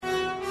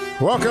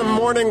Welcome,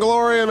 Morning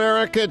Glory,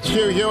 America. It's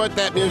Hugh Hewitt.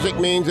 That music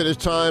means it is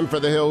time for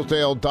the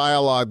Hillsdale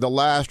Dialogue, the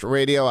last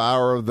radio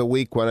hour of the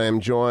week when I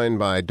am joined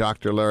by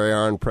Dr. Larry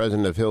Arnn,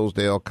 president of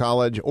Hillsdale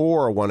College,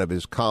 or one of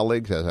his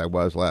colleagues, as I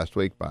was last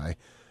week, by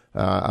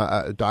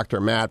Dr.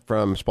 Matt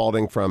from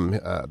Spalding from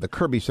the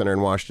Kirby Center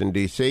in Washington,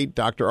 D.C.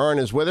 Dr. Arnn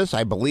is with us,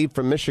 I believe,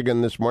 from Michigan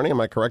this morning. Am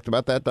I correct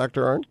about that,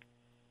 Dr. Arnn?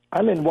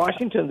 I'm in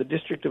Washington, the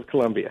District of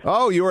Columbia.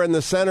 Oh, you are in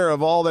the center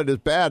of all that is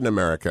bad in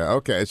America.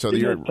 Okay, so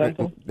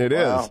it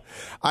is.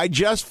 I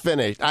just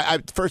finished.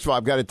 First of all,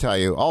 I've got to tell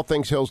you, all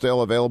things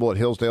Hillsdale available at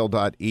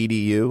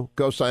hillsdale.edu.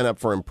 Go sign up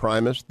for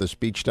Imprimis, the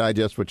speech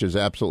digest, which is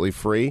absolutely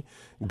free.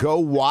 Go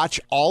watch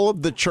all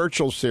of the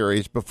Churchill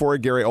series before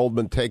Gary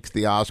Oldman takes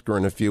the Oscar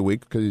in a few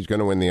weeks, because he's going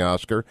to win the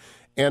Oscar.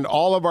 And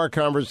all of our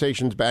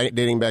conversations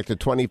dating back to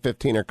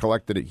 2015 are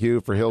collected at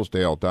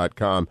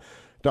hughforhillsdale.com.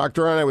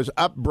 Dr. Arnn, I was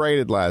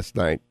upbraided last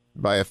night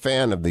by a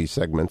fan of these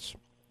segments,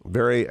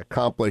 very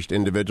accomplished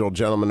individual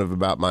gentleman of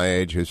about my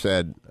age, who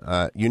said,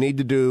 you need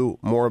to do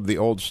more of the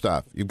old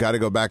stuff. You've got to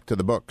go back to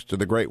the books, to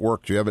the great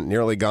works. You haven't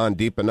nearly gone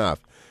deep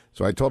enough.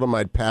 So I told him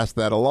I'd pass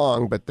that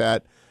along, but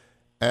that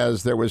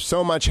as there was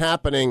so much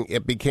happening,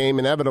 it became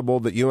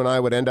inevitable that you and I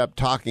would end up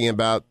talking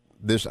about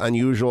this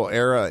unusual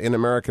era in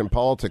American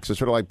politics. It's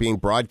sort of like being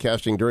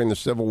broadcasting during the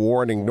Civil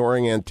War and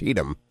ignoring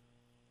Antietam.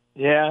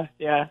 Yeah.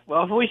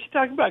 Well, we should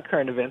talk about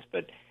current events,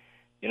 but,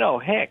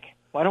 heck,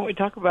 why don't we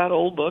talk about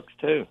old books,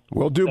 too?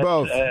 We'll do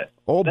both. That's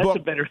a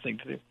better thing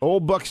to do.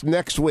 Old books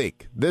next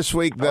week. This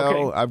week,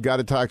 though, okay. I've got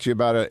to talk to you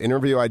about an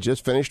interview I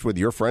just finished with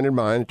your friend and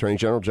mine, Attorney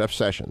General Jeff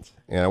Sessions.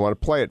 And I want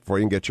to play it for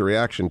you and get your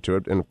reaction to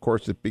it. And, of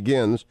course, it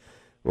begins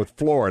with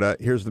Florida.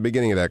 Here's the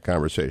beginning of that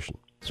conversation.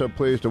 So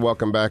pleased to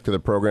welcome back to the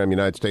program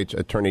United States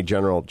Attorney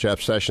General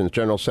Jeff Sessions.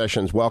 General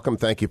Sessions, welcome.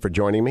 Thank you for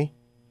joining me.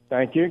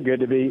 Thank you.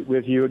 Good to be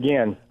with you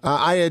again.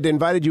 I had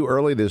invited you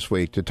early this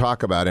week to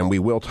talk about, and we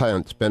will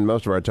spend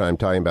most of our time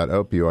talking about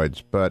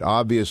opioids, but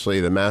obviously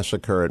the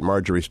massacre at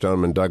Marjorie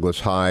Stoneman Douglas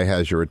High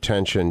has your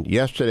attention.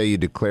 Yesterday you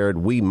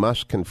declared we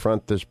must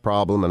confront this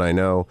problem, and I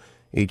know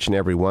each and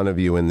every one of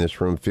you in this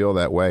room feel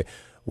that way.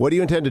 What do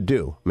you intend to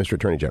do, Mr.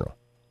 Attorney General?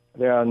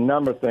 There are a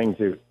number of things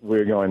that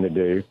we're going to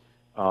do.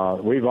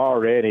 We've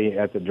already,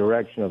 at the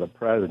direction of the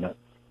president,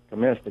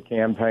 commenced a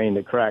campaign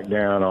to crack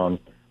down on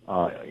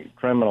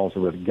criminals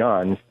with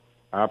guns.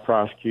 Our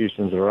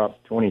prosecutions are up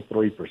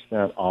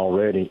 23%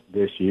 already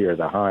this year,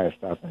 the highest,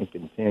 I think,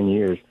 in 10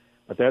 years.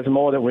 But there's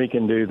more that we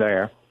can do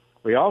there.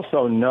 We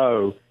also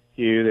know,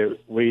 Hugh, that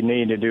we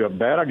need to do a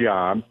better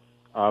job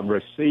of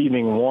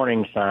receiving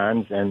warning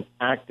signs and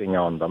acting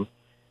on them.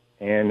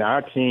 And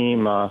our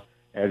team,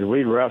 as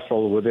we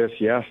wrestled with this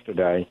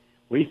yesterday,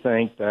 we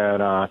think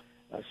that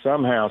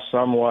somehow,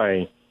 some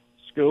way,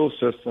 school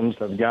systems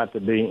have got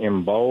to be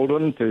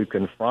emboldened to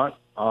confront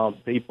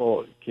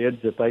kids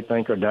that they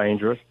think are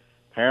dangerous.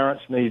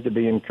 Parents need to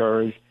be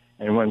encouraged,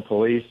 and when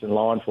police and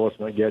law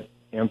enforcement get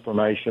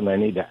information, they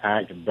need to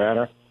act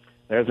better.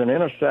 There's an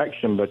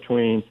intersection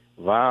between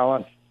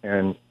violence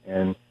and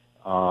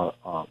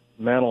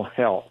mental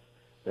health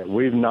that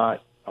we've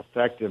not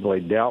effectively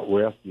dealt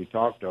with. You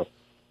talk to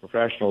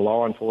professional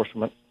law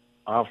enforcement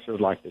officers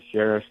like the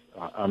sheriffs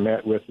I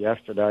met with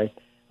yesterday.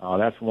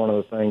 That's one of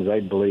the things they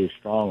believe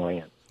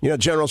strongly in.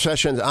 General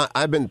Sessions,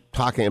 I've been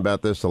talking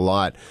about this a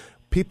lot.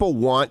 People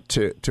want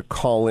to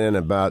call in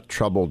about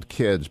troubled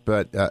kids,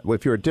 but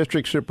if you're a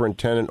district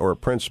superintendent or a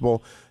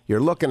principal, you're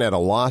looking at a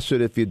lawsuit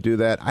if you do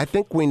that. I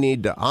think we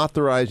need to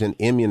authorize and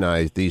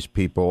immunize these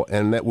people,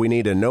 and that we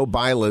need a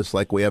no-buy list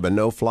like we have a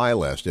no-fly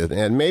list,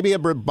 and maybe a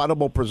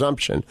rebuttable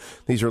presumption.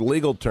 These are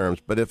legal terms,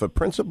 but if a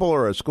principal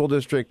or a school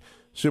district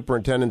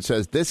superintendent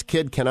says this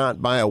kid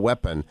cannot buy a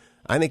weapon,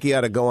 I think he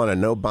ought to go on a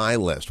no-buy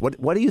list.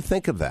 What do you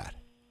think of that?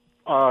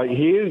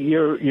 Hugh,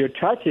 you're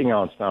touching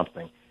on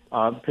something.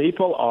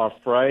 People are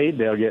afraid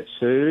they'll get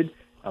sued.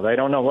 They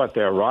don't know what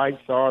their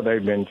rights are.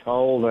 They've been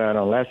told that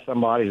unless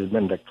somebody has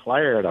been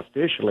declared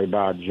officially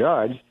by a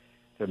judge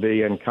to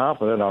be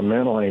incompetent or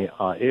mentally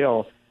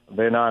ill,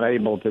 they're not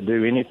able to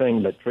do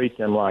anything but treat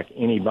them like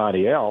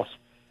anybody else.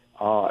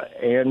 But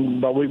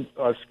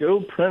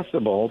school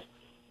principals,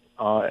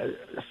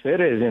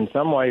 cities, in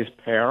some ways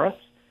parents,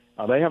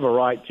 they have a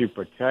right to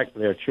protect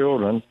their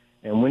children,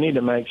 and we need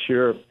to make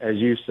sure, as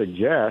you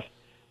suggest,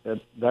 that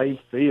they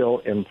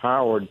feel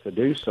empowered to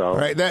do so. All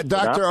right,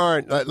 Dr.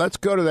 Arnn, let's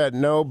go to that.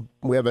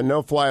 We have a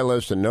no-fly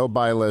list and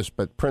no-buy list,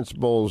 but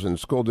principals and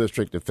school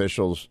district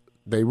officials,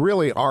 they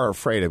really are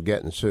afraid of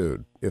getting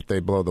sued if they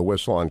blow the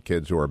whistle on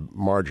kids who are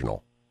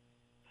marginal.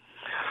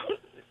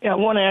 Yeah,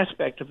 one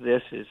aspect of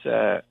this is,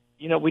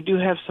 we do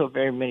have so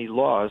very many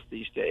laws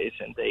these days,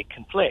 and they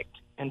conflict.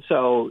 And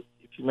so,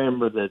 if you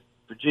remember the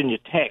Virginia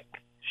Tech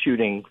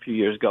shooting a few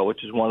years ago,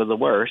 which is one of the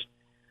worst,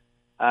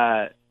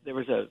 there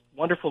was a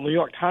wonderful New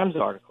York Times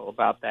article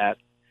about that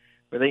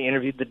where they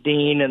interviewed the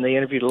dean and they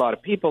interviewed a lot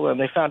of people, and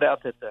they found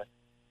out that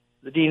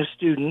the dean of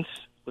students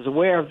was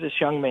aware of this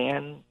young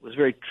man, was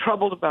very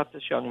troubled about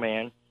this young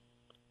man,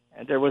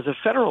 and there was a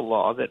federal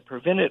law that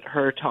prevented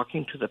her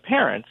talking to the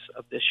parents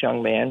of this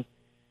young man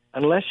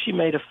unless she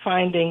made a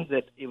finding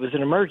that it was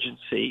an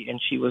emergency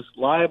and she was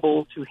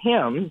liable to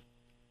him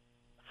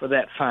for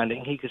that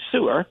finding, he could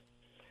sue her.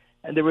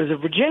 And there was a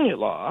Virginia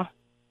law,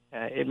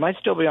 it might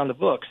still be on the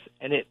books,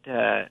 and it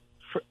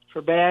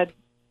forbade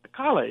a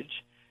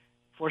college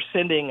for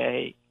sending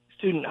a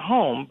student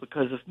home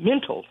because of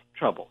mental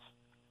troubles.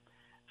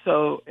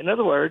 So, in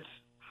other words,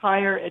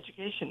 higher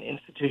education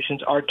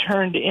institutions are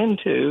turned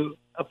into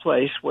a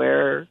place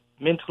where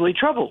mentally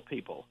troubled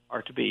people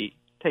are to be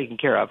taken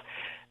care of.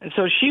 And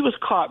so she was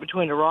caught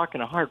between a rock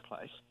and a hard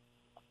place.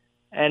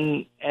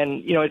 And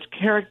you know, it's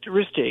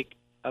characteristic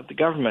of the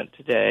government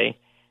today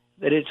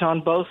that it's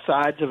on both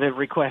sides of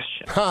every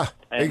question.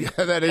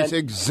 That is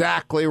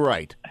exactly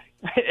right.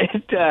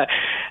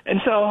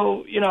 And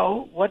so, you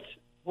know,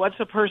 what's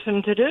a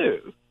person to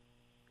do?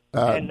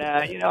 You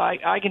know,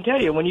 I can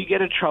tell you, when you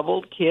get a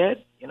troubled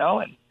kid, you know,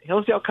 and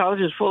Hillsdale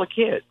College is full of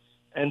kids,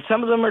 and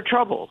some of them are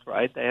troubled,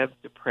 right? They have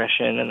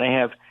depression,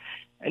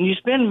 and you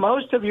spend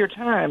most of your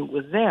time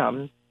with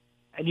them,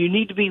 and you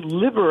need to be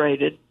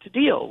liberated to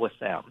deal with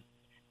them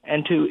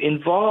and to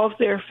involve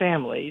their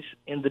families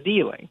in the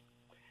dealing.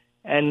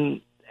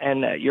 And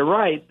you're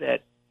right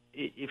that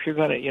if you're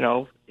going to, you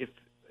know, if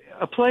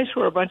a place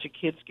where a bunch of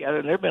kids gather,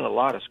 and there have been a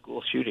lot of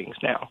school shootings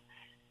now,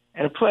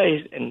 and a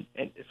place, and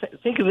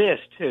think of this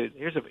too.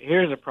 Here's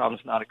a problem.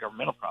 It's not a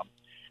governmental problem.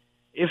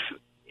 If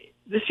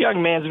this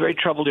young man's a very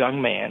troubled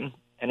young man,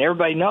 and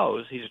everybody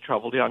knows he's a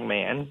troubled young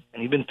man,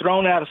 and he's been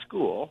thrown out of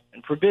school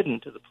and forbidden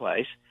to the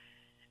place,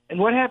 and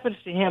what happens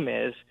to him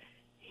is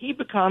he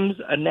becomes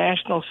a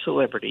national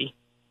celebrity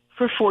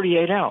for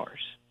 48 hours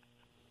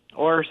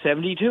or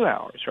 72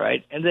 hours,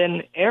 right? And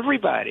then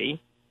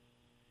everybody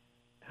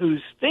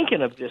who's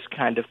thinking of this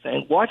kind of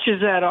thing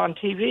watches that on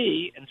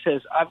TV and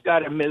says, I've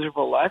got a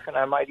miserable life and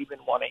I might even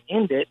want to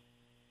end it,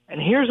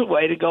 and here's a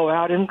way to go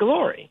out in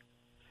glory.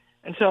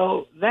 And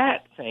so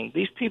that thing,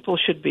 these people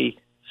should be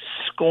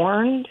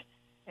scorned,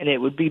 and it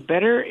would be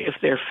better if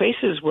their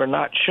faces were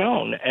not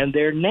shown and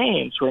their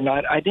names were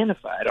not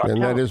identified.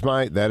 And that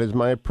is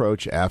my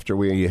approach. After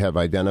we have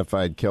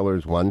identified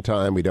killers one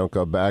time, we don't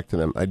go back to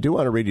them. I do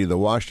want to read you the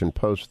Washington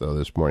Post, though,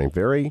 this morning.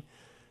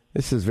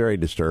 This is very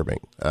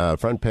disturbing.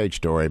 Front page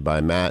story by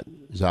Matt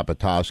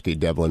Zapotowski,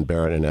 Devlin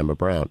Barrett, and Emma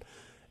Brown.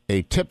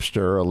 A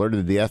tipster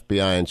alerted the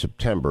FBI in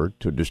September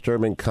to a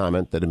disturbing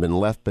comment that had been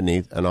left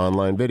beneath an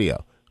online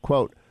video.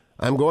 Quote,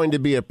 I'm going to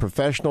be a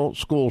professional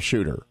school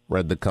shooter,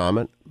 read the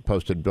comment,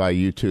 posted by a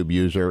YouTube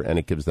user, and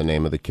it gives the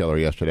name of the killer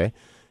yesterday.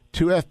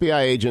 2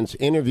 FBI agents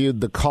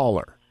interviewed the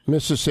caller,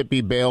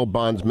 Mississippi bail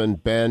bondsman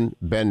Ben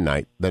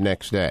Knight, the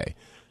next day.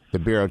 The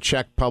Bureau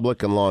checked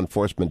public and law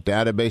enforcement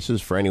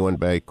databases for anyone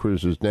by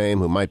Cruz's name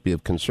who might be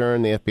of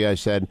concern, the FBI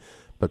said,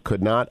 but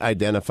could not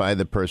identify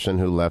the person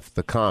who left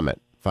the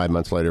comment. 5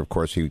 months later, of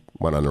course, he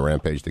went on a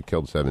rampage that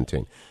killed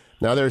 17.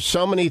 Now, there's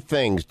so many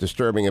things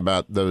disturbing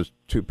about those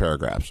 2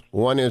 paragraphs.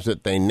 One is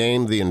that they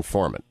named the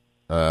informant.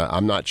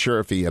 I'm not sure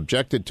if he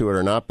objected to it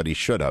or not, but he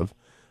should have,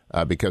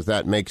 because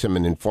that makes him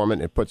an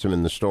informant. It puts him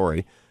in the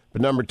story.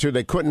 But number 2,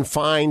 they couldn't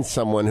find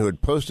someone who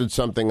had posted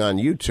something on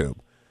YouTube,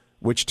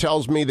 which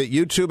tells me that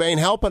YouTube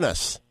ain't helping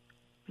us.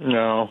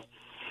 No.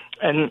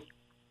 And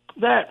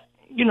that,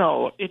 you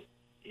know,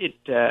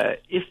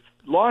 if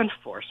law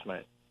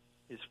enforcement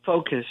is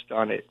focused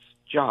on its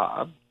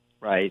job,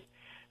 right?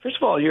 First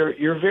of all,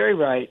 you're very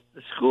right.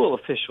 The school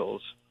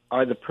officials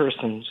are the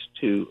persons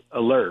to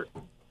alert,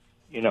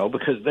 you know,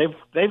 because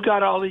they've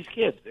got all these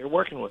kids. They're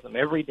working with them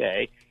every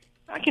day.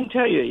 I can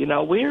tell you, you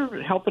know,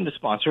 we're helping to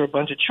sponsor a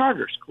bunch of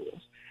charter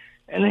schools,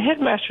 and the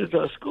headmasters of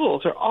those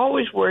schools are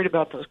always worried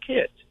about those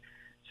kids.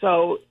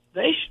 So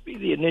they should be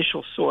the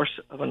initial source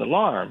of an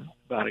alarm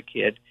about a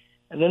kid,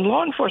 and then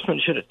law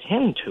enforcement should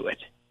attend to it.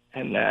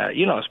 And,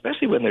 you know,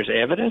 especially when there's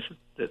evidence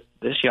that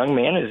this young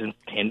man is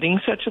intending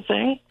such a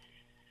thing.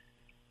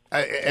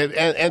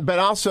 But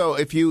also,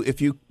 if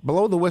you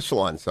blow the whistle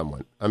on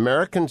someone,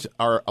 Americans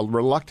are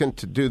reluctant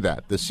to do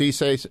that. The see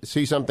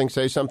something,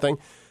 say something.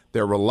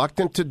 They're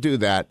reluctant to do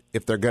that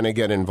if they're going to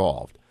get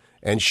involved.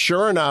 And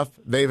sure enough,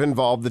 they've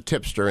involved the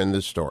tipster in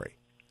this story.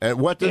 And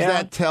what does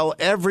that tell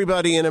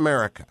everybody in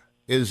America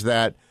is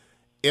that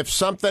if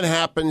something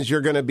happens, you're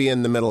going to be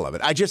in the middle of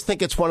it. I just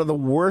think it's one of the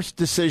worst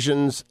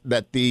decisions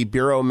that the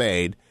Bureau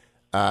made,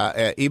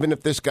 even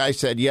if this guy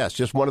said yes,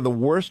 just one of the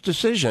worst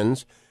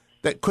decisions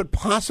that could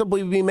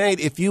possibly be made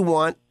if you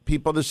want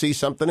people to see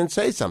something and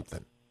say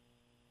something.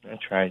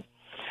 That's right.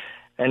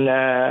 And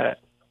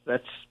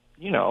that's,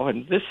 you know,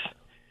 and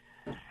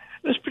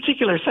this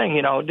particular thing,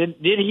 you know, did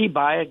he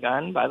buy a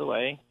gun, by the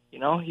way? You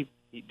know,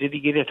 did he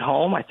get it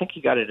home? I think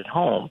he got it at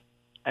home.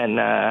 And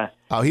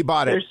he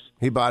bought it.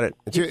 He bought it.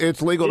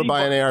 It's legal to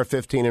buy an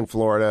AR-15 in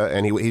Florida,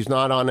 and he's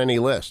not on any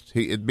list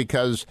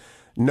because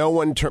no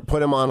one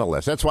put him on a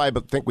list. That's why I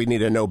think we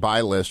need a no-buy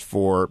list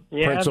for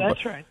principal.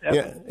 That's right.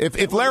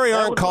 If Larry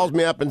Arnn calls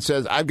me up and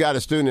says, I've got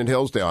a student in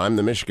Hillsdale, I'm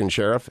the Michigan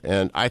sheriff,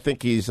 and I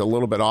think he's a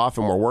little bit off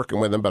and we're working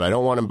with him, but I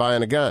don't want him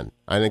buying a gun.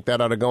 I think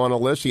that ought to go on a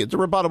list. It's a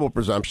rebuttable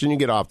presumption. You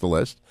get off the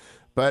list.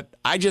 But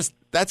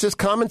that's just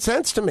common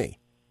sense to me.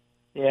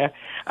 Yeah.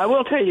 I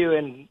will tell you,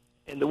 in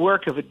in the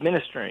work of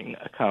administering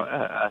a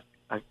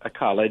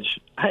college,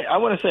 I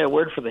want to say a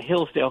word for the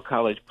Hillsdale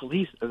College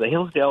Police, or the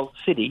Hillsdale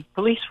City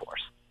Police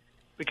Force,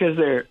 because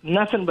they're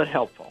nothing but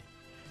helpful.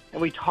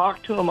 And we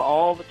talk to them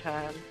all the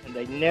time, and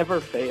they never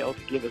fail to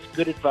give us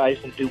good advice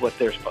and do what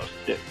they're supposed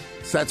to do.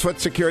 So that's what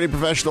security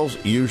professionals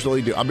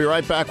usually do. I'll be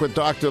right back with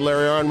Dr.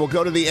 Larry Arnn. We'll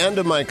go to the end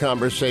of my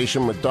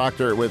conversation with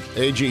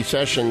A.G.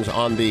 Sessions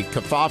on the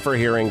CFAFR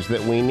hearings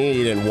that we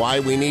need and why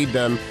we need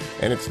them.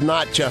 And it's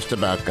not just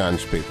about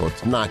guns, people.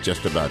 It's not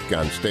just about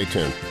guns. Stay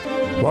tuned.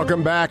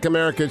 Welcome back,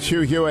 America's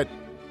Hugh Hewitt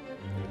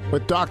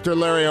with Dr.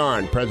 Larry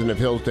Arnn, president of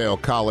Hillsdale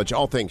College.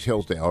 All things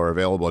Hillsdale are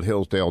available at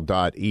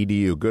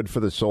hillsdale.edu. Good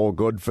for the soul,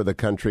 good for the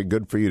country,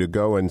 good for you to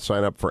go and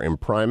sign up for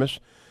Imprimis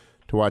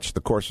to watch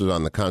the courses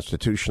on the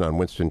Constitution on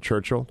Winston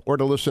Churchill, or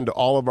to listen to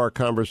all of our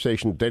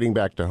conversations dating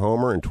back to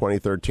Homer in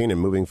 2013 and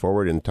moving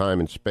forward in time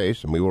and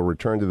space. And we will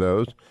return to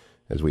those,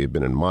 as we have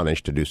been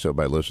admonished to do so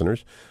by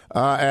listeners.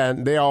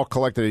 And they all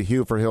collected at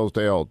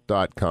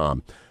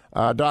hughforhillsdale.com.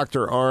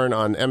 Dr. Arnn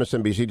on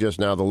MSNBC just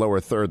now, the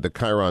lower third, the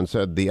Chiron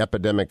said the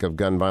epidemic of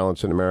gun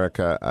violence in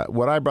America.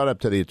 What I brought up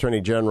to the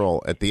Attorney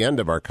General at the end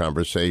of our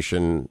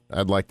conversation,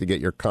 I'd like to get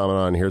your comment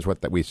on. Here's what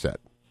we said.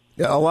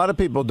 Yeah, a lot of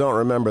people don't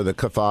remember the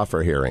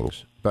CFAFR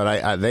hearings,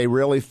 but they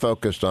really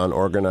focused on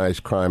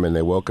organized crime, and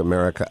they woke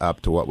America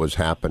up to what was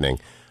happening.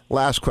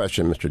 Last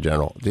question, Mr.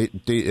 General,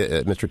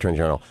 Mr. Attorney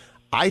General.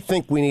 I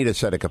think we need a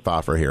set of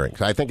CFAFR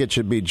hearings. I think it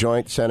should be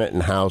joint Senate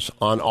and House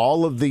on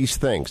all of these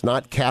things,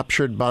 not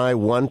captured by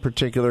one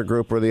particular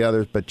group or the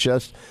others, but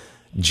just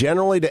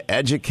generally to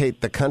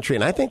educate the country.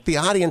 And I think the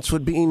audience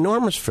would be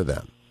enormous for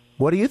them.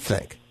 What do you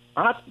think?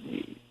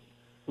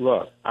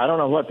 Look, I don't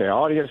know what the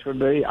audience would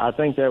be. I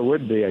think there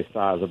would be a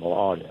sizable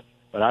audience.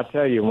 But I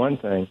tell you one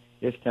thing,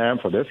 it's time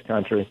for this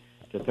country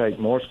to take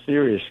more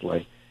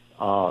seriously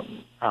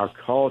our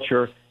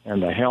culture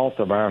and the health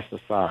of our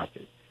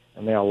society.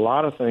 And there are a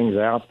lot of things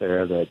out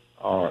there that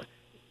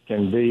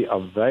can be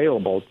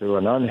available to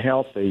an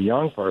unhealthy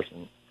young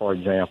person, for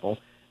example,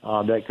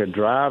 that could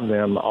drive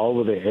them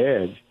over the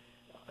edge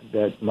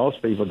that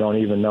most people don't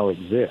even know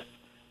exist.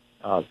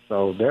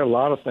 So there are a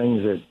lot of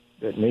things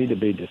that need to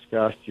be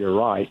discussed. You're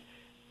right.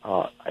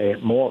 A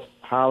more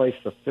highly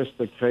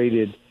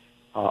sophisticated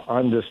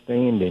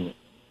understanding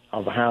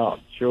of how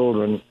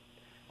children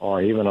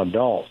or even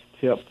adults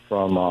tip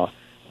from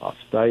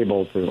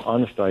stable to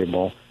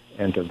unstable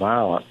and to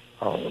violence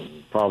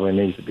probably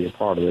needs to be a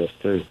part of this,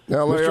 too.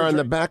 Now, Larry, on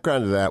the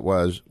background of that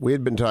was we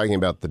had been talking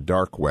about the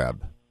dark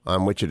web,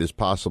 on which it is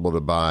possible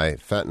to buy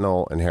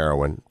fentanyl and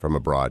heroin from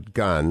abroad,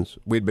 guns.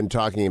 We'd been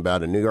talking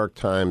about a New York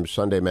Times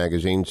Sunday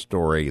magazine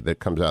story that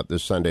comes out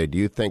this Sunday. Do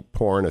you think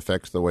porn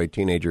affects the way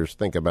teenagers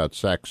think about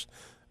sex?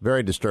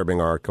 Very disturbing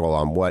article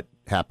on what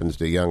happens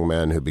to young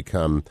men who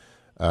become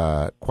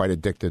quite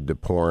addicted to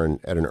porn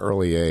at an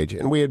early age.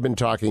 And we had been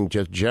talking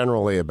just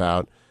generally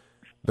about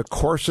the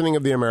coarsening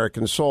of the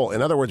American soul. In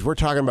other words, we're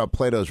talking about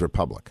Plato's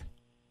Republic.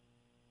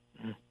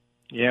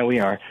 Yeah, we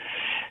are.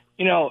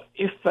 You know,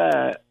 if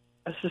a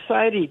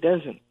society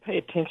doesn't pay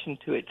attention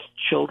to its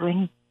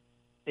children,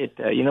 we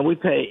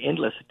pay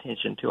endless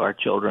attention to our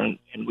children,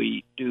 and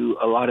we do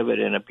a lot of it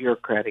in a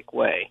bureaucratic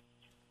way.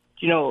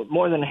 You know,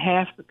 more than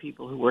half the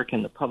people who work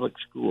in the public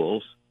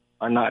schools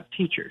are not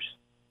teachers.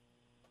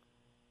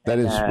 That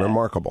is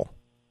remarkable.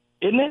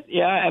 Isn't it?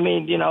 Yeah, I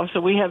mean,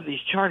 so we have these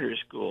charter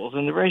schools,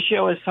 and the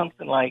ratio is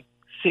something like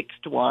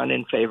 6-to-1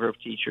 in favor of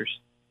teachers.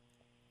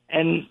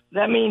 And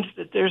that means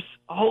that there's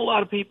a whole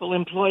lot of people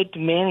employed to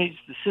manage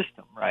the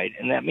system, right?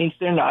 And that means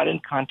they're not in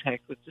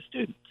contact with the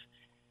students.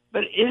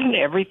 But isn't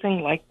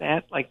everything like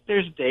that? Like,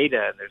 there's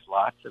data, and there's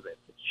lots of it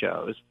that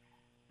shows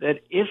that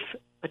if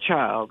a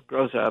child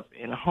grows up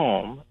in a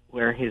home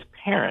where his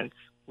parents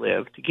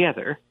live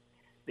together,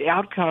 the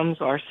outcomes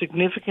are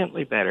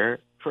significantly better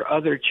for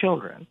other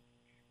children.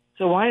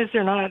 So why is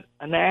there not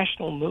a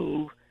national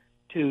move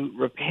to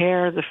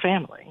repair the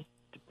family,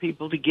 to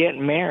people to get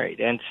married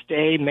and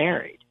stay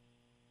married?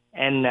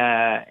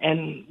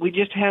 And we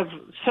just have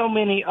so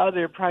many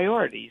other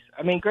priorities.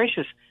 I mean,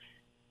 gracious,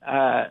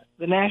 the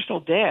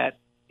national debt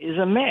is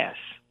a mess,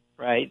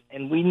 right?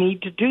 And we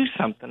need to do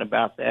something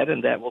about that,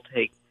 and that will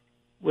take,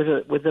 with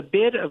a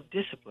bit of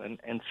discipline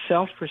and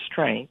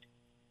self-restraint,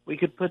 we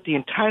could put the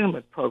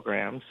entitlement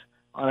programs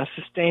on a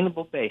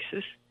sustainable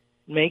basis,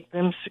 make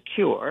them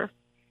secure,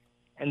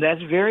 and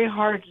that's very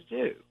hard to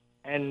do.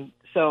 And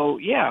so,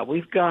 yeah,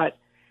 we've got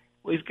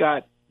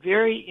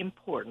very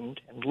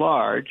important and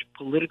large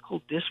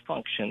political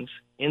dysfunctions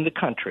in the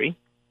country,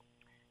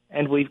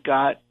 and we've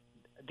got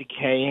a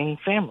decaying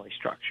family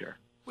structure.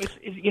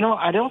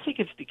 I don't think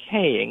it's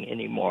decaying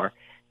anymore.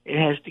 It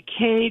has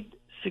decayed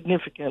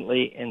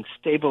significantly and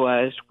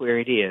stabilized where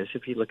it is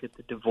if you look at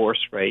the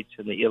divorce rates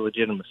and the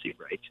illegitimacy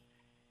rates.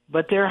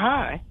 But they're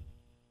high.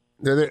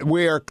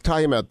 We are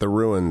talking about the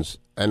ruins,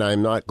 and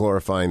I'm not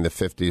glorifying the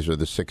 50s or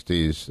the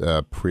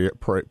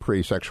 60s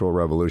pre-sexual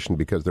revolution,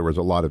 because there was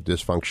a lot of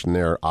dysfunction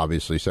there,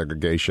 obviously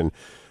segregation,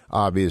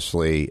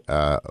 obviously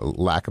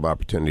lack of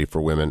opportunity for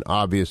women,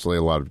 obviously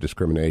a lot of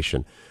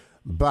discrimination.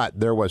 But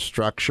there was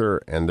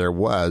structure and there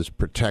was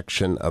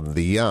protection of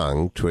the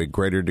young to a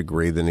greater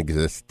degree than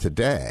exists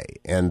today.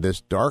 And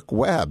this dark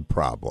web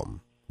problem,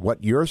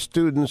 what your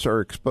students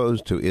are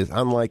exposed to, is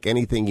unlike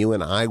anything you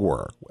and I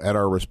were at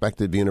our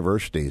respective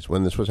universities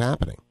when this was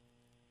happening.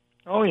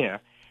 Oh, yeah.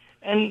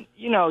 And,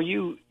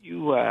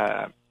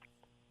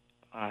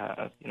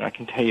 I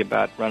can tell you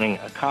about running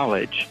a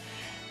college.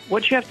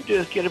 What you have to do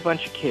is get a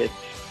bunch of kids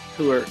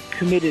who are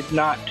committed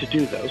not to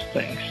do those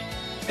things.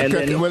 And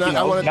okay,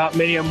 then, not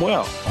many of them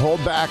will.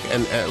 Hold back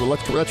and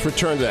let's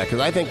return to that,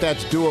 because I think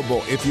that's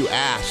doable if you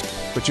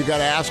ask. But you got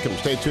to ask them.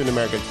 Stay tuned,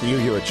 America. It's the Hugh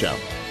Hewitt Show.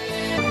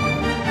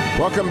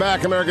 Welcome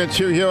back, America. It's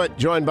Hugh Hewitt,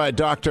 joined by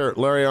Dr.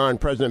 Larry Arnn,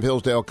 president of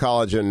Hillsdale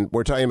College, and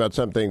we're talking about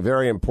something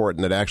very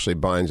important that actually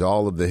binds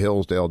all of the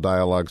Hillsdale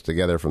dialogues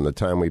together from the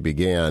time we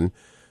began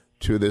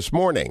to this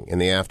morning in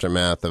the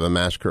aftermath of a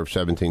massacre of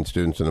 17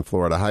 students in a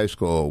Florida high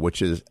school,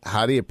 which is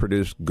how do you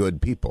produce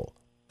good people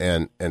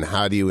and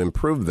how do you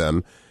improve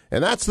them?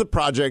 And that's the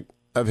project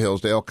of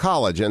Hillsdale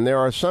College. And there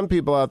are some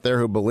people out there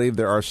who believe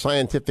there are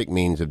scientific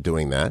means of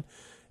doing that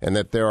and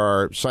that there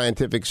are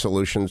scientific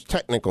solutions,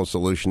 technical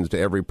solutions to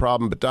every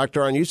problem. But,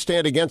 Dr. Arnn, you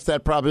stand against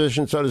that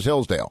proposition, so does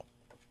Hillsdale.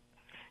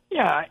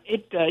 Yeah,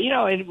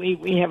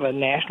 we have a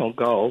national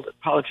goal that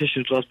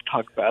politicians love to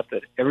talk about,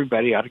 that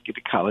everybody ought to get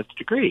a college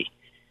degree.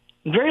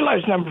 A very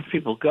large number of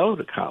people go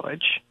to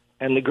college,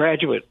 and the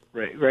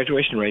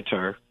graduation rates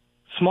are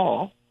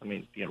small,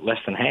 less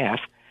than half.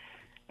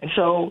 And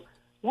so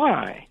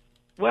why?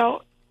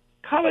 Well,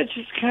 college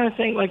is the kind of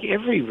thing, like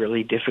every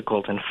really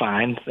difficult and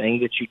fine thing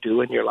that you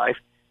do in your life,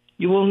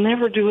 you will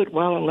never do it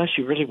well unless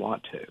you really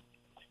want to,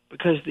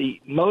 because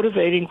the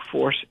motivating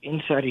force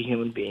inside a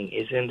human being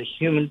is in the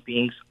human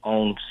being's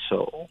own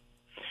soul.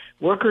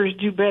 Workers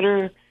do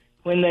better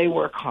when they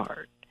work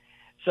hard.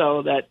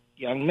 So that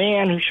young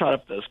man who shot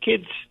up those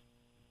kids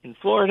in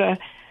Florida,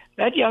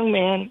 that young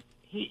man,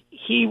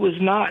 he was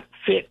not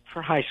fit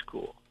for high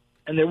school.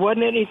 And there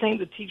wasn't anything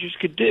the teachers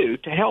could do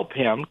to help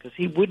him because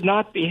he would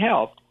not be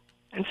helped.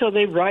 And so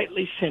they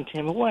rightly sent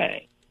him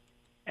away.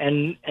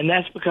 And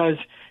that's because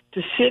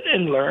to sit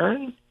and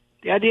learn,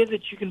 the idea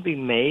that you can be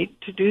made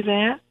to do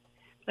that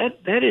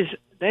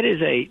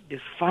is a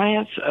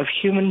defiance of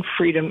human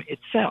freedom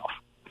itself.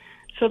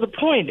 So the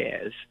point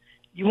is,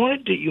 you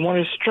want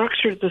to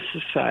structure the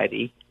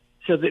society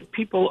so that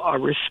people are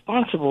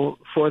responsible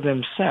for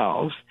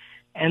themselves,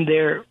 and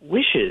their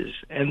wishes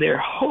and their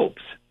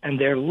hopes and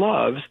their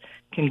loves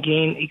can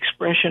gain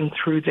expression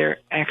through their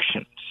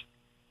actions.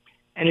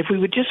 And if we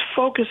would just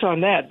focus on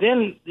that,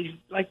 then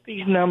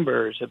these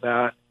numbers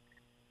about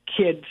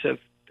kids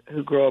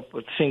who grow up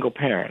with single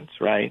parents,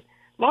 right?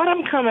 A lot of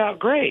them come out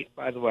great,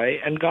 by the way,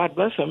 and God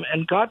bless them,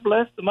 and God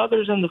bless the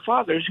mothers and the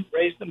fathers who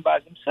raised them by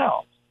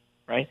themselves,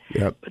 right?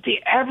 Yep. But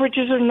the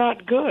averages are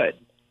not good.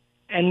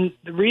 And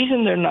the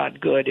reason they're not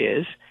good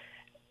is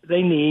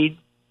they need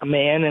a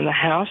man in the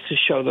house to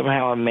show them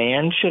how a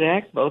man should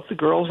act, both the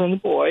girls and the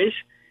boys,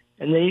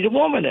 and they need a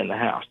woman in the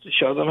house to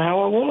show them how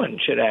a woman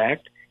should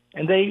act.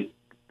 And they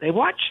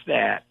watch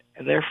that,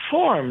 and they're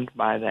formed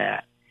by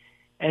that.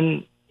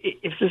 And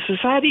if the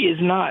society is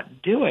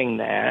not doing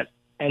that,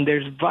 and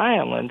there's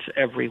violence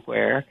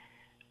everywhere,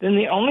 then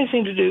the only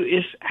thing to do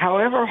is,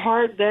 however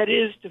hard that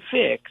is to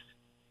fix,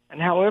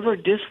 and however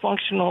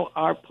dysfunctional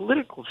our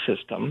political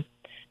system,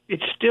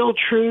 it's still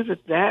true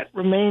that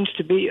remains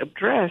to be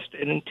addressed,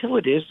 and until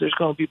it is, there's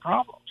going to be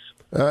problems.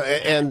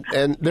 And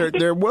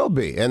there will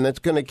be, and that's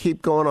going to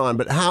keep going on.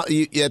 But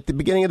at the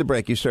beginning of the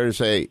break, you started to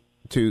say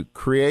to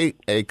create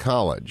a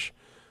college,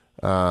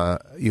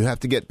 you have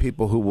to get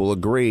people who will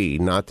agree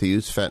not to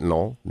use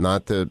fentanyl,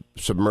 not to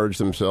submerge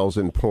themselves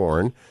in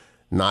porn,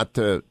 not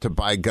to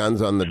buy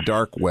guns on the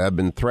dark web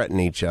and threaten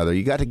each other.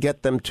 You got to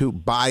get them to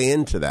buy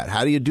into that.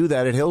 How do you do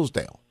that at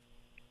Hillsdale?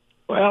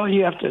 Well,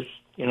 you have to.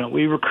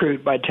 We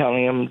recruit by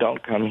telling them,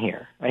 don't come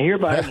here. I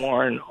hereby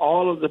warn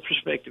all of the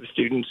prospective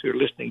students who are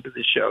listening to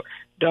this show,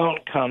 don't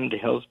come to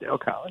Hillsdale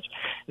College.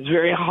 It's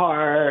very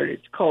hard.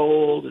 It's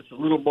cold. It's a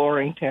little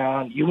boring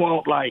town. You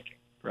won't like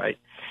it, right?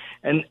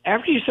 And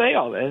after you say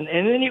all that, and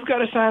then you've got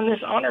to sign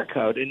this honor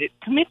code, and it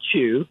commits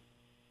you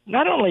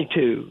not only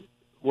to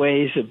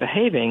ways of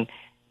behaving,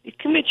 it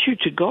commits you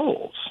to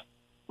goals,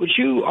 which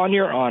you, on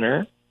your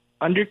honor,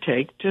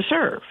 undertake to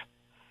serve.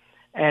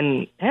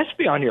 And it has to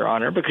be on your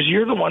honor because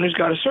you're the one who's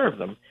got to serve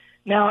them.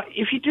 Now,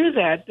 if you do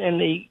that, in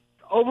the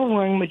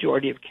overwhelming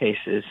majority of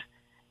cases,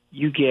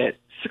 you get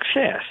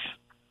success.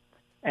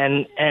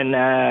 And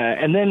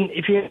then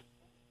if you have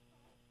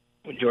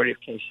majority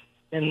of cases,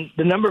 then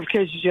the number of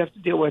cases you have to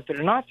deal with that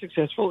are not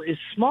successful is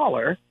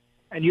smaller,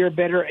 and you're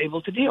better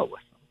able to deal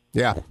with them.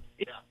 Yeah.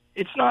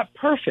 It's not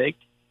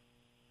perfect.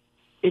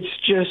 It's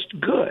just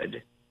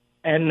good.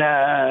 And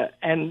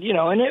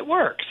it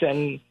works.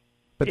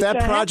 But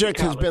that project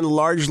has been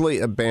largely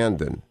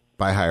abandoned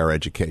by higher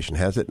education,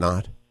 has it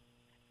not?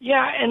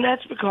 Yeah, and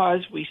that's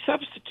because we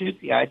substitute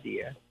the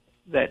idea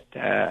that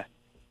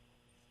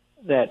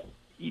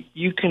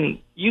you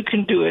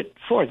can do it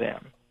for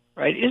them,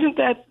 right? Isn't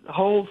that the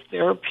whole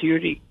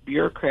therapeutic,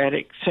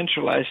 bureaucratic,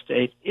 centralized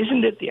state?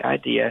 Isn't it the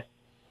idea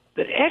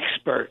that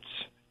experts,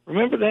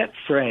 remember that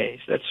phrase,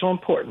 that's so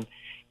important,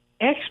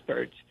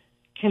 experts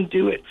can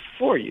do it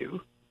for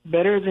you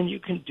better than you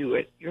can do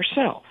it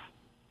yourself.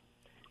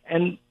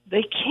 And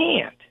they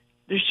can't.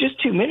 There's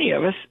just too many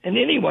of us. And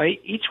anyway,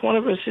 each one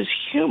of us is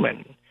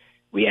human.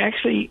 We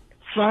actually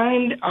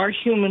find our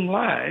human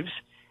lives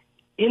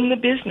in the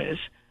business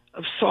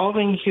of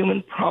solving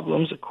human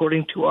problems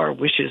according to our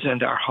wishes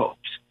and our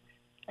hopes.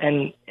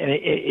 And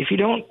if you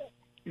don't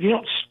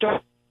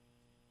start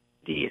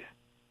the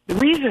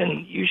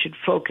reason you should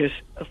focus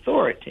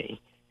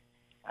authority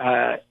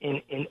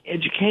in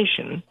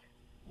education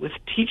with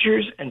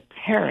teachers and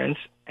parents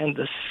and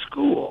the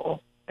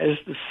school as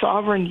the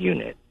sovereign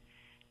unit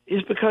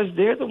is because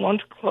they're the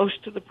ones close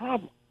to the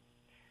problem.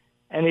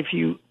 And if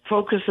you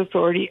focus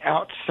authority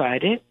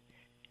outside it,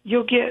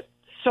 you'll get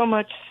so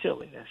much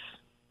silliness.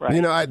 Right.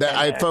 You know,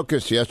 I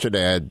focused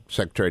yesterday. I had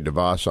Secretary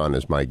DeVos on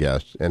as my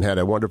guest and had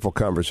a wonderful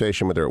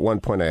conversation with her. At one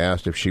point, I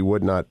asked if she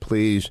would not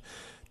please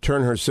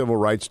turn her Civil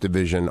Rights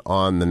Division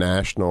on the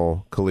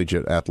National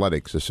Collegiate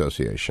Athletics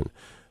Association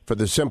for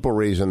the simple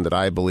reason that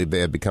I believe they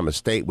have become a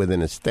state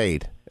within a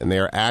state, and they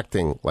are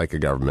acting like a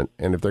government.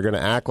 And if they're going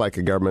to act like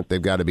a government,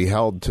 they've got to be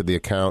held to the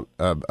account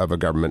of a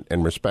government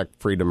and respect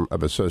freedom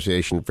of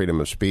association, freedom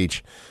of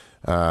speech,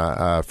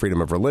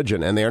 freedom of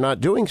religion, and they are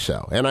not doing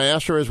so. And I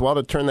asked her as well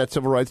to turn that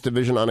Civil Rights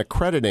Division on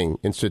accrediting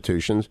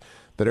institutions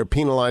that are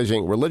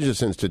penalizing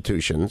religious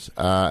institutions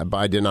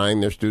by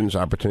denying their students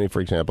opportunity,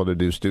 for example, to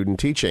do student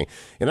teaching.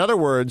 In other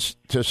words,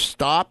 to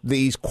stop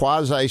these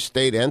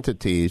quasi-state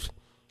entities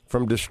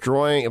from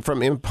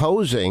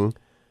imposing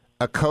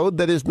a code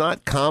that is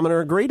not common or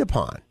agreed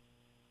upon.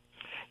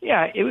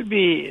 Yeah, it would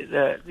be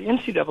the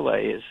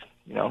NCAA is,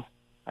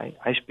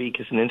 I speak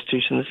as an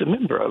institution that's a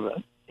member of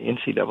the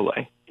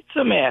NCAA. It's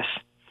a mess.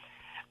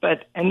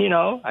 But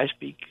I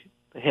speak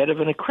the head of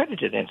an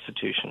accredited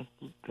institution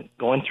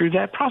going through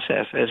that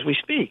process as we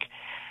speak.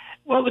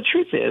 Well, the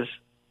truth is,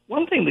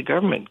 one thing the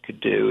government could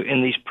do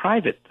in these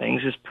private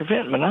things is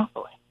prevent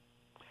monopoly.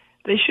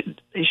 They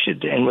should,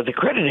 and with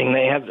accrediting,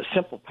 they have the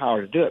simple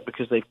power to do it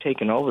because they've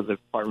taken over the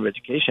Department of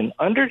Education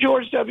under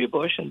George W.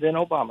 Bush and then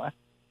Obama,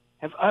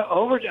 have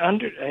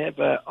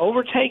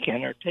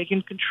overtaken or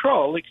taken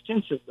control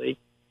extensively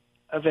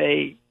of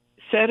a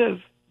set of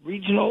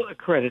regional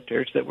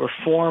accreditors that were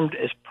formed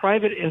as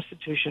private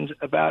institutions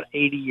about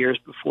 80 years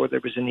before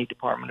there was any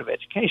Department of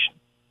Education.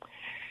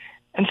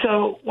 And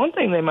so one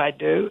thing they might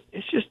do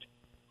is just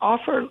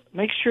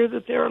make sure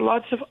that there are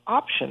lots of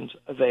options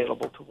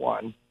available to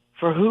one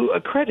for who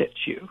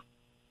accredits you,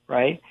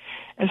 right?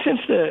 And since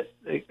the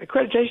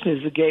accreditation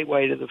is the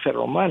gateway to the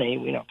federal money,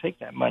 we don't take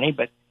that money,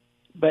 but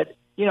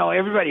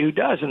everybody who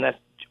does, and that's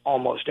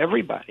almost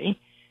everybody,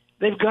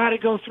 they've got to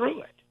go through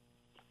it.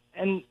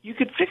 And you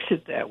could fix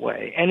it that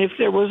way. And if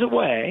there was a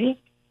way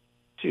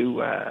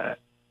to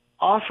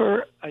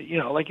offer,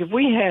 like if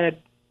we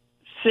had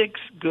 6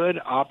 good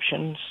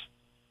options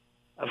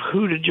of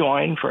who to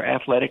join for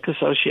athletic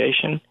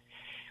association,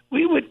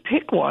 we would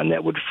pick one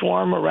that would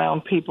form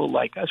around people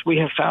like us. We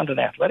have found an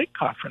athletic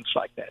conference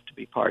like that to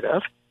be part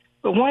of.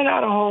 But why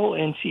not a whole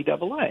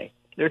NCAA?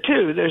 There are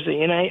 2. There's the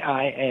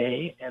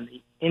NAIA and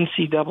the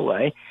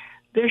NCAA.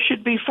 There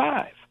should be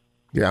 5.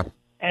 Yeah.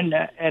 And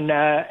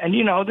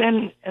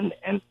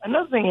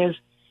another thing is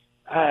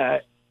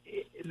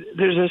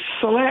there's a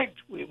select,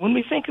 when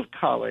we think of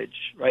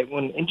college, right,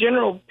 when in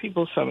general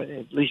people, some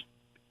at least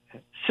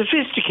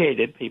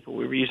sophisticated people,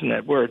 we were using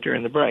that word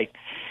during the break,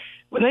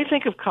 when they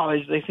think of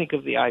college, they think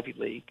of the Ivy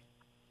League.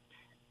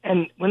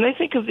 And when they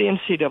think of the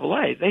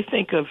NCAA, they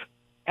think of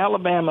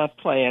Alabama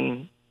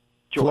playing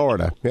Georgia.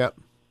 Florida, yeah.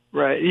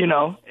 Right,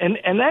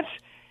 and that's,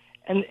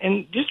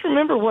 and just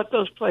remember what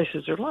those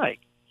places are like.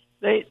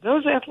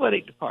 Those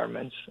athletic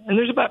departments, and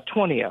there's about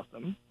 20 of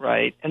them,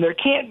 right? And there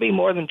can't be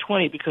more than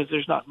 20 because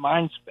there's not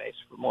mind space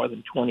for more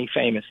than 20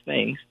 famous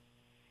things.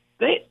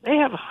 They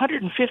have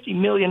 $150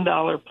 million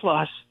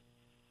plus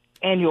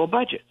annual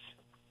budgets.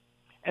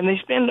 And they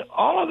spend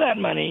all of that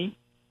money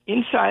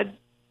inside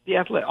the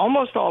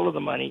almost all of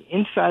the money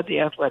inside the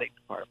athletic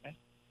department.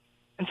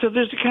 And so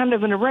there's a kind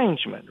of an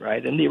arrangement,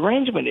 right? And the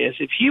arrangement is,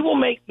 if you will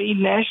make me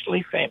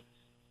nationally famous,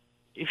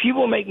 if you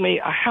will make me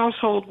a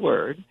household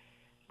word,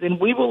 then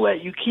we will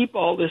let you keep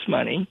all this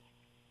money,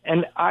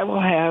 and I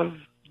will have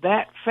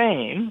that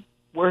fame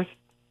worth,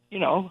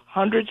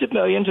 hundreds of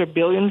millions or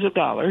billions of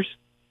dollars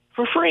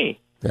for free.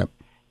 Yep.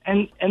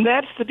 And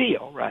that's the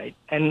deal, right?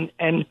 And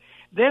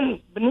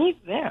then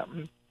beneath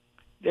them,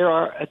 there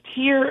are a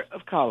tier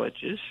of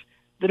colleges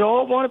that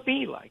all want to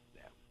be like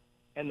them,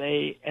 and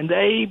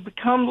they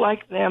become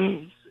like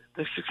them,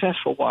 the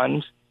successful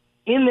ones,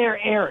 in their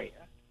area,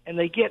 and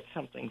they get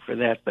something for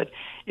that. But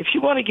if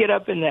you want to get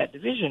up in that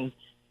division,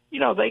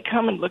 they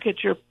come and look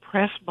at your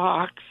press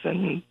box,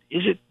 and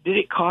did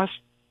it cost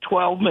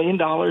 $12 million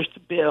to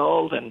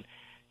build, and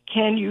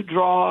can you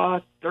draw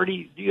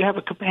 30? Do you have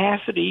a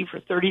capacity for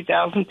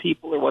 30,000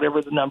 people or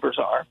whatever the numbers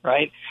are,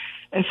 right?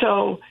 And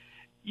so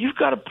you've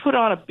got to put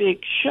on a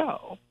big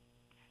show,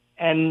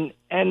 And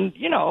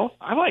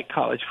I like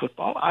college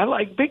football. I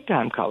like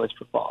big-time college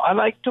football. I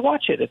like to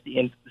watch it at the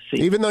end of the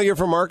season. Even though you're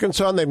from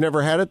Arkansas and they've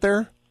never had it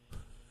there?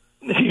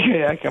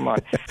 Yeah, come on.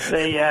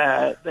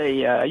 And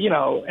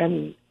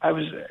I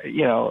was,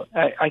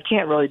 I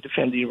can't really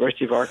defend the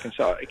University of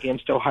Arkansas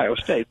against Ohio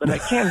State, but I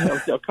can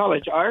Hillsdale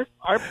College. Our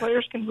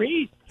players can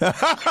read.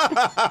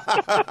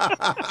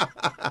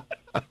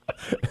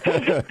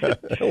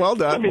 Well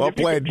done. Well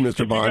played,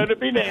 Mr. Bond. You're going to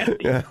be nasty.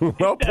 Yeah,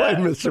 well played,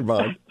 Mr.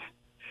 Bond.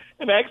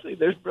 And actually,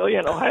 there's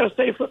brilliant Ohio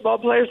State football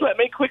players. Let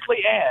me quickly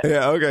add.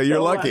 Yeah, okay, you're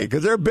lucky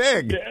because they're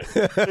big.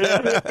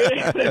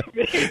 They're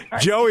big.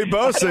 Joey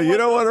Bosa, you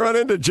don't want to run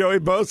into Joey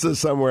Bosa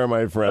somewhere,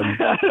 my friend.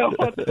 I don't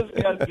want those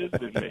guys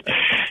visiting me.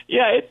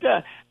 Yeah,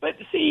 but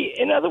see,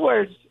 in other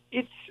words,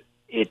 it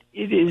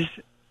is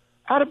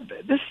out of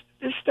this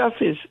stuff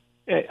is.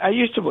 I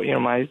used to,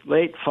 my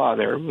late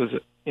father was,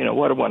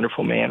 what a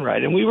wonderful man,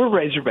 right? And we were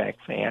Razorback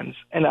fans,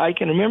 and I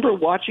can remember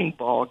watching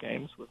ball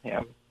games with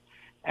him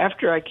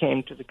after I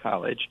came to the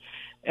college,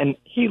 and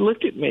he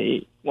looked at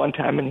me one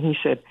time and he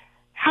said,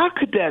 "How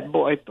could that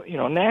boy,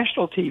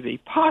 national TV,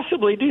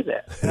 possibly do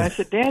that?" And I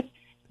said, "Dad,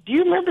 do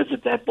you remember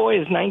that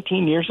boy is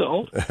 19 years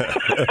old?" It's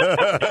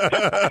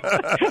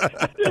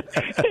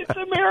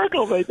a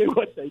miracle they do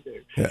what they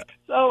do. Yeah.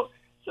 So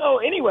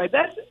anyway,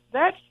 that's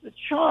the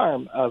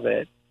charm of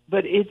it.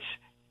 But it's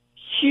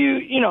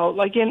huge,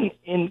 like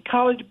in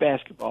college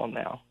basketball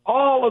now,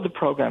 all of the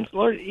programs,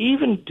 Lord,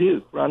 even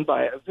Duke, run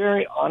by a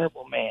very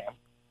honorable man,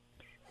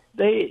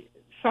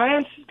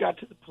 science has got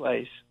to the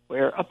place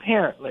where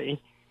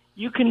apparently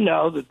you can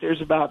know that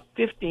there's about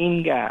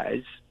 15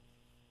 guys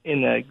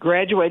in the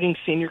graduating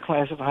senior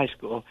class of high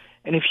school,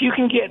 and if you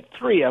can get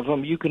 3 of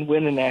them, you can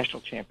win a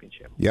national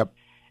championship. Yep.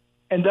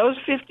 And those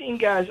 15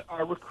 guys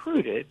are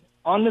recruited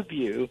on the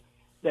view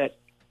that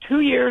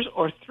 2 years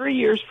or 3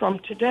 years from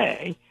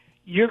today,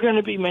 you're going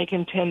to be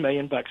making $10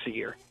 million a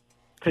year,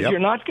 because you're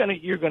not going to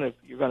you're going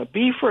to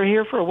be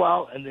here for a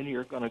while, and then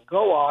you're going to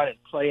go on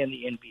and play in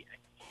the NBA.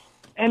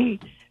 And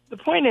the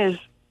point is,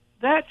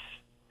 that's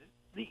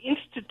the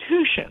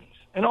institutions,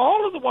 and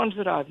all of the ones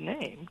that I've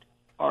named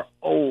are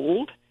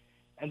old,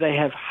 and they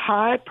have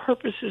high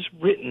purposes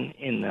written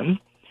in them,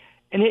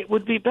 and it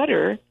would be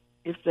better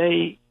if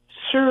they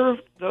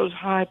served those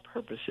high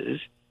purposes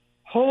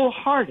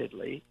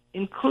wholeheartedly,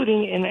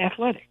 including in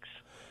athletics.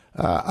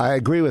 I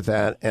agree with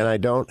that, and I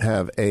don't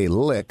have a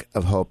lick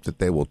of hope that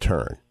they will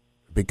turn,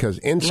 because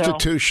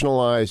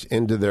institutionalized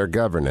into their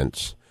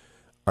governance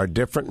are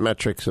different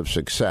metrics of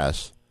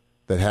success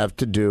that have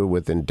to do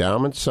with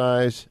endowment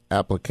size,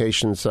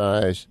 application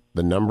size,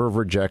 the number of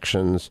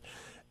rejections,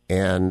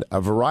 and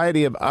a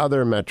variety of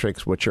other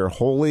metrics which are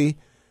wholly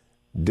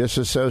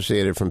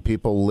disassociated from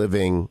people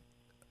living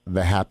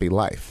the happy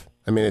life.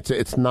 I mean,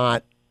 it's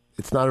not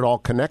at all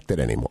connected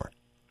anymore.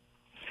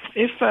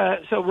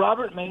 So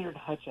Robert Maynard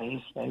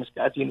Hutchins, famous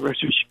guy at the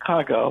University of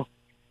Chicago,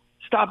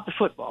 stopped the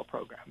football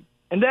program.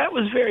 And that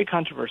was very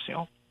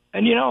controversial.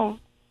 And,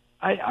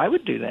 I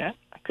would do that.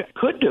 I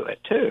could do it,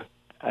 too.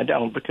 I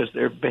don't, because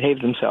they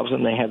behave themselves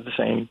and they have the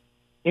same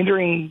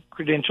entering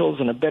credentials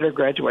and a better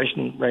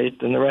graduation rate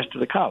than the rest of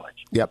the college.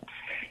 Yep.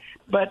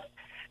 But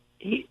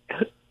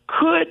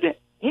could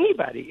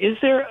anybody, is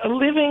there a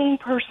living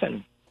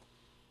person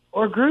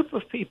or group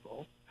of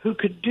people who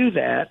could do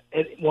that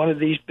at one of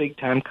these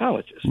big-time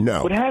colleges?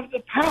 No. Would have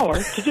the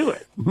power to do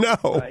it. No.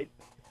 Right?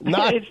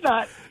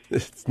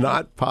 It's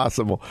not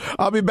possible.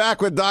 I'll be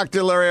back with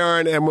Dr. Larry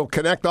Arnn, and we'll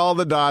connect all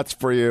the dots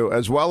for you,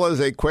 as well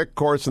as a quick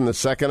course in the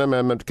Second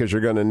Amendment, because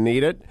you're going to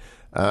need it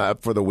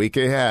for the week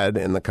ahead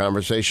in the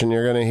conversation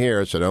you're going to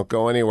hear. So don't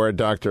go anywhere.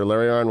 Dr.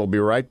 Larry Arnn will be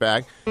right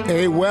back.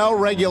 A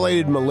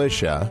well-regulated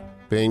militia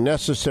being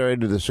necessary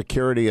to the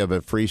security of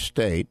a free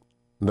state,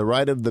 the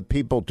right of the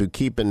people to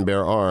keep and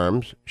bear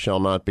arms shall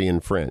not be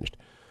infringed.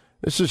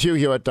 This is Hugh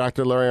Hewitt.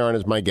 Dr. Larry Arnn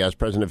is my guest,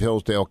 president of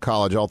Hillsdale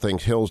College, all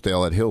things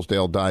Hillsdale at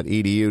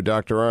hillsdale.edu.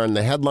 Dr. Arnn,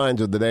 the headlines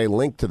of the day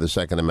linked to the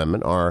Second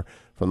Amendment are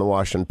from the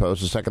Washington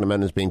Post. The Second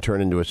Amendment is being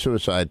turned into a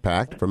suicide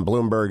pact. From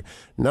Bloomberg,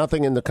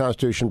 nothing in the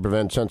Constitution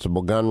prevents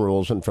sensible gun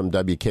rules. And from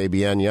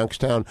WKBN,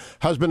 Youngstown,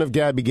 husband of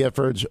Gabby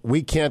Giffords,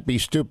 we can't be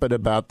stupid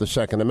about the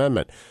Second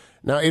Amendment.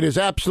 Now, it is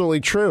absolutely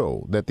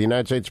true that the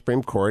United States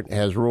Supreme Court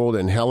has ruled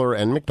in Heller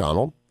and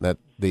McDonald that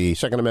the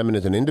Second Amendment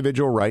is an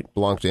individual right,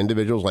 belongs to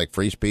individuals, like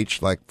free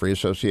speech, like free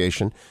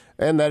association,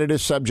 and that it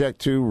is subject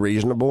to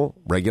reasonable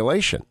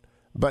regulation.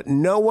 But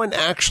no one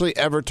actually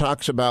ever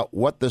talks about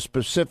what the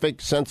specific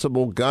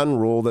sensible gun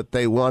rule that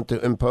they want to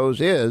impose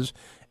is,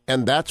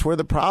 and that's where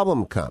the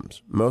problem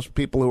comes. Most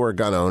people who are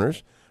gun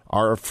owners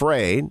are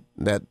afraid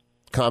that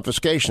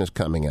confiscation is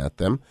coming at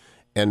them.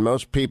 And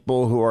most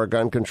people who are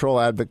gun control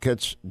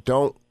advocates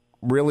don't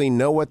really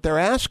know what they're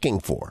asking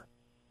for.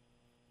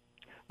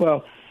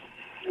 Well,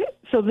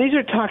 so these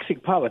are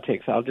toxic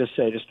politics, I'll just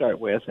say to start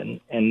with. And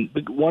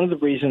one of the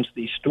reasons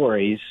these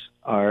stories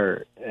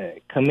are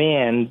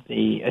command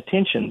the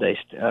attention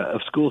of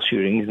school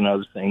shootings and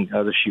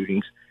other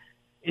shootings,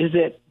 is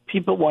that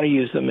people want to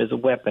use them as a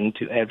weapon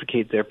to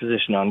advocate their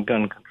position on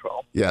gun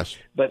control. Yes.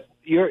 But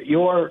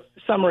your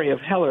summary of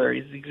Heller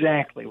is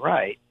exactly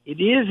right.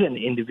 It is an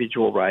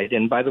individual right,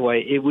 and by the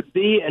way, it would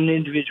be an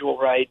individual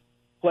right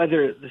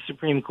whether the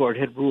Supreme Court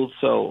had ruled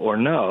so or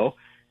no,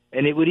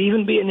 and it would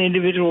even be an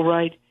individual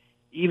right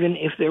even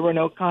if there were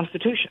no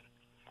Constitution,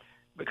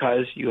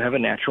 because you have a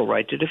natural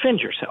right to defend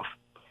yourself.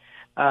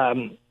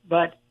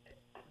 But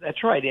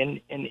that's right.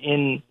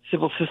 In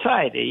civil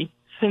society,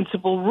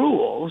 sensible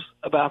rules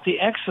about the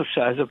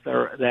exercise of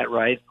that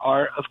right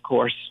are, of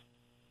course,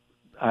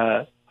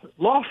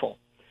 lawful.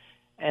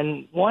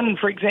 And one,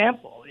 for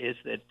example, is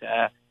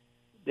that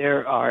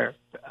there are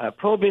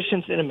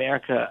prohibitions in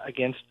America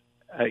against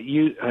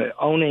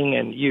owning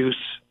and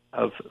use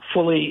of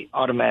fully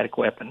automatic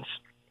weapons.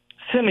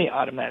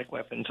 Semi-automatic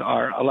weapons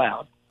are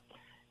allowed.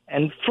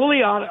 And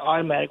fully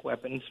automatic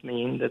weapons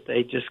mean that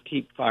they just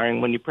keep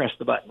firing when you press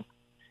the button.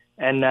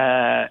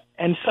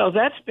 And so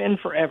that's been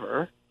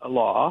forever a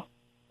law,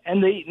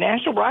 and the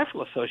National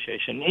Rifle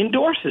Association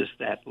endorses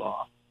that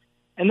law.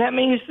 And that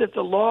means that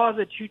the law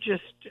that you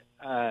just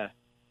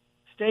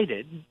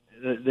stated,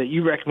 that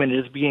you recommended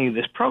at the beginning of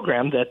this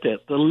program, that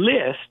the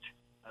list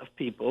of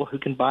people who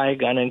can buy a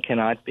gun and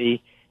cannot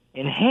be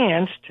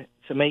enhanced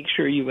to make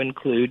sure you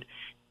include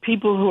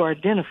people who are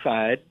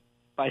identified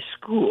by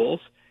schools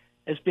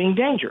as being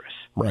dangerous.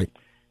 Right.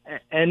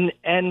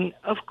 And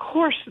of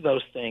course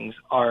those things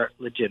are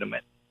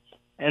legitimate.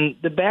 And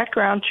the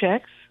background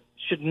checks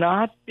should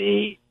not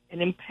be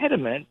an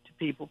impediment to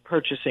people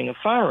purchasing a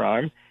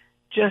firearm,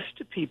 just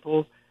to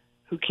people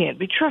who can't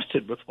be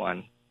trusted with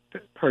one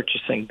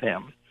purchasing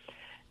them.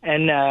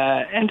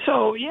 And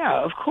so,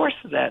 yeah, of course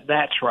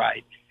that's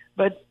right.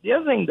 But the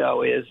other thing,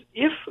 though, is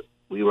if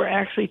we were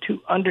actually to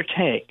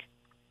undertake,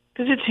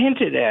 because it's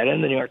hinted at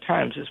in the New York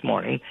Times this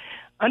morning,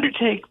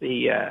 undertake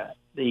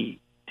the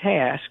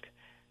task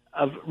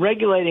of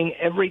regulating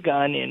every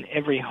gun in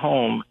every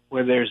home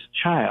where there's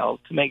a child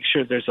to make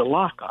sure there's a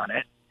lock on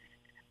it,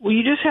 well,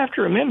 you just have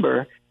to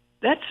remember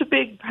that's a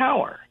big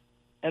power,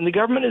 and the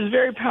government is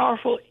very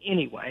powerful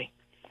anyway.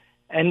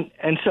 And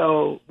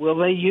so will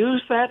they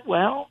use that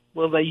well?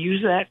 Will they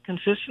use that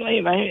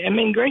consistently? I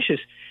mean, gracious,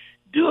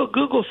 do a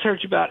Google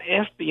search about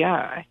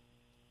FBI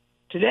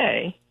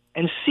today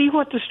and see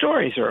what the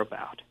stories are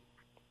about.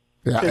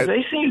 Because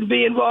they seem to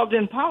be involved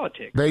in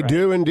politics. They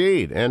do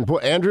indeed. And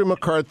Andrew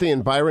McCarthy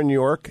and Byron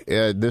York,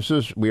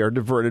 we are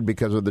diverted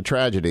because of the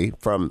tragedy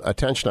from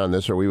attention on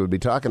this, or we would be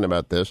talking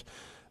about this.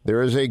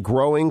 There is a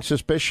growing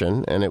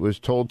suspicion, and it was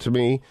told to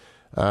me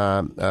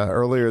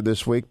earlier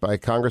this week by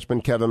Congressman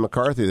Kevin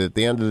McCarthy, that at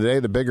the end of the day,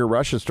 the bigger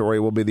Russia story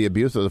will be the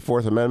abuse of the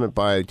Fourth Amendment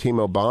by Team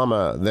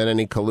Obama than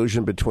any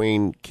collusion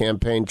between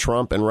campaign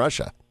Trump and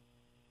Russia.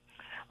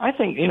 I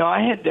think,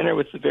 I had dinner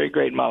with the very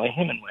great Molly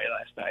Hemingway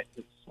last night.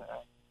 It's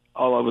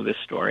all over this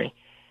story.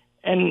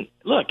 And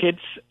look,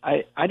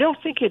 I don't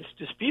think it's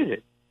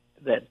disputed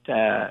that,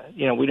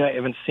 we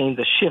haven't seen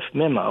the Schiff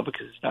memo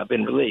because it's not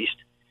been released.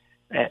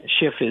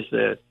 Schiff is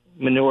the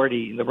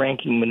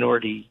ranking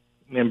minority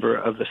member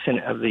of the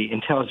Senate, of the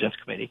Intelligence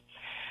Committee.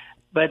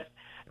 But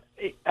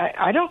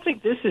I don't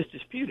think this is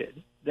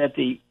disputed, that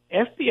the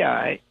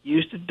FBI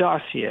used a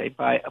dossier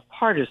by a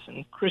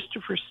partisan,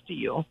 Christopher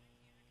Steele,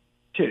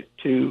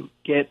 to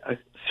get a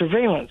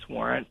surveillance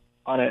warrant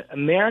on an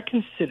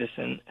American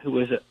citizen who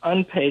was an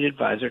unpaid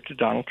advisor to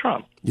Donald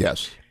Trump.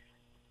 Yes.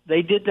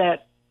 They did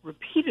that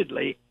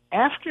repeatedly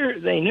after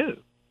they knew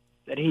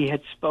that he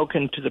had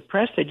spoken to the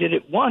press. They did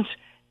it once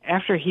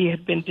after he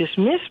had been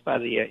dismissed by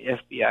the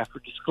FBI for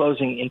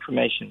disclosing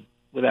information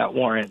without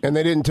warrant. And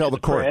they didn't tell the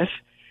court. Press.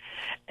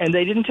 And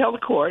they didn't tell the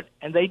court.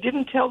 And they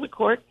didn't tell the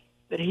court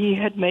that he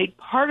had made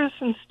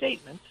partisan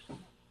statements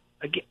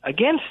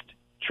against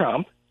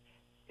Trump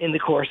in the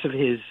course of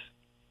his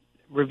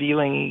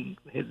revealing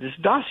this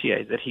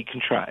dossier that he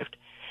contrived.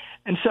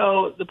 And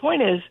so the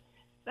point is,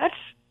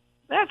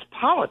 that's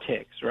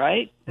politics,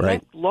 right?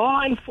 Right. That's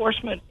law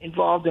enforcement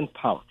involved in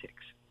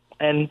politics.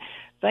 And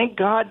thank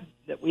God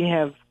that we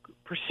have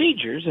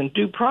procedures and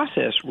due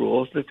process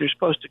rules that they're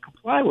supposed to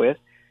comply with,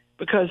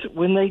 because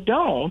when they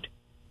don't,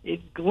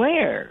 it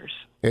glares.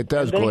 It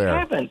does glare. They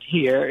haven't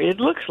here, it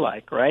looks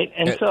like, right?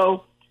 And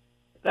so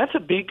that's a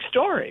big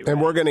story. Right?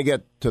 And we're going to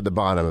get to the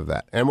bottom of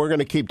that. And we're going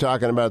to keep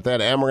talking about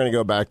that. And we're going to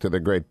go back to the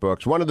great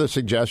books. One of the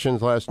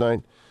suggestions last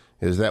night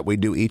is that we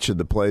do each of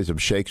the plays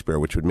of Shakespeare,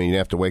 which would mean you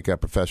have to wake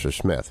up Professor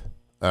Smith.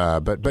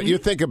 But you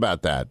think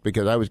about that,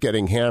 because I was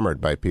getting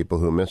hammered by people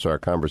who miss our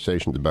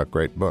conversations about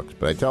great books.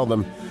 But I tell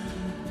them,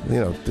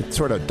 it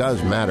sort of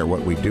does matter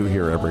what we do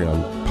here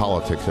on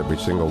politics every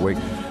single week.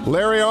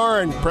 Larry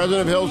Arnn,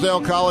 president of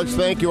Hillsdale College,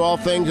 thank you. All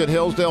things at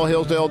Hillsdale,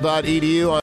 hillsdale.edu.